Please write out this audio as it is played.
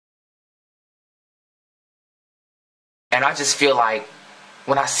And I just feel like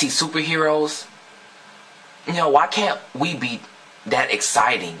when I see superheroes, you know, why can't we be that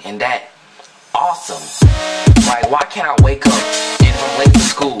exciting and that awesome? Like, why can't I wake up and if I'm late to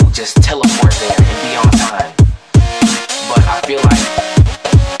school, just teleport there and be on time? But I feel like,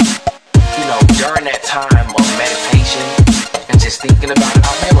 you know, during that time of meditation and just thinking about it,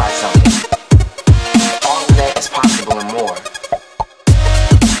 I realize something. All of that is possible and more.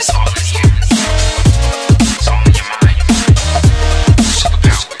 It's all in here. It's all in your mind.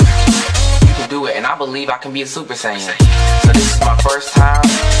 Superpower. You can do it, and I believe I can be a Super Saiyan. So this is my first time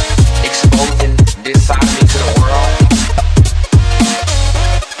exposing this side of me to the world.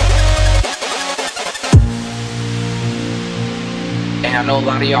 And I know a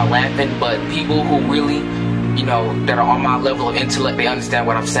lot of y'all laughing, but people who really, you know, that are on my level of intellect, they understand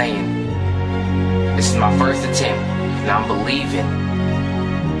what I'm saying. This is my first attempt, and I'm believing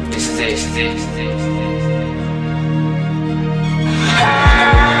this is it.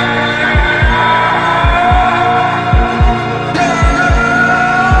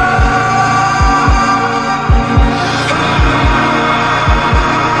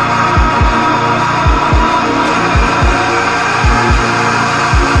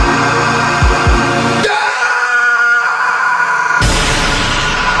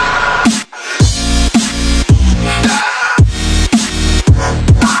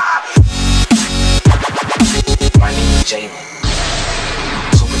 Jailln.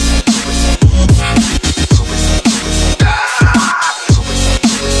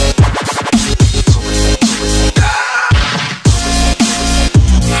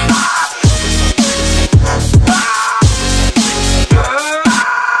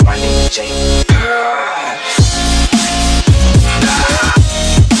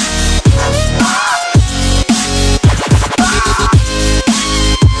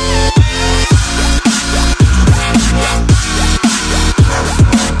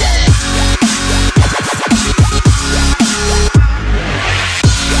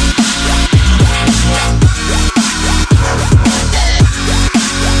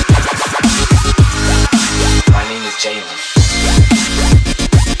 My name is Jailln.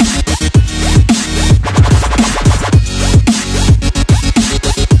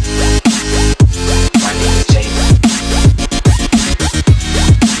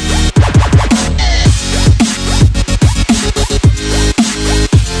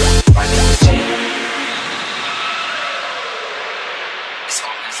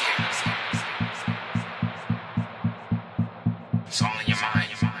 It's all in your mind.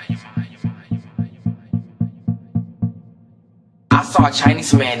 I saw a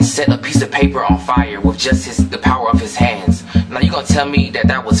Chinese man set a piece of paper on fire with just the power of his hands. Now you gonna tell me that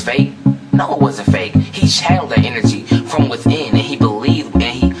that was fake? No, it wasn't fake. He channeled that energy from within, and he believed, and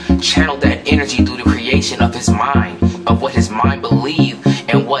he channeled that energy through the creation of his mind, of what his mind believed,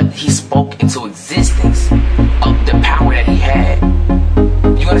 and what he spoke into existence.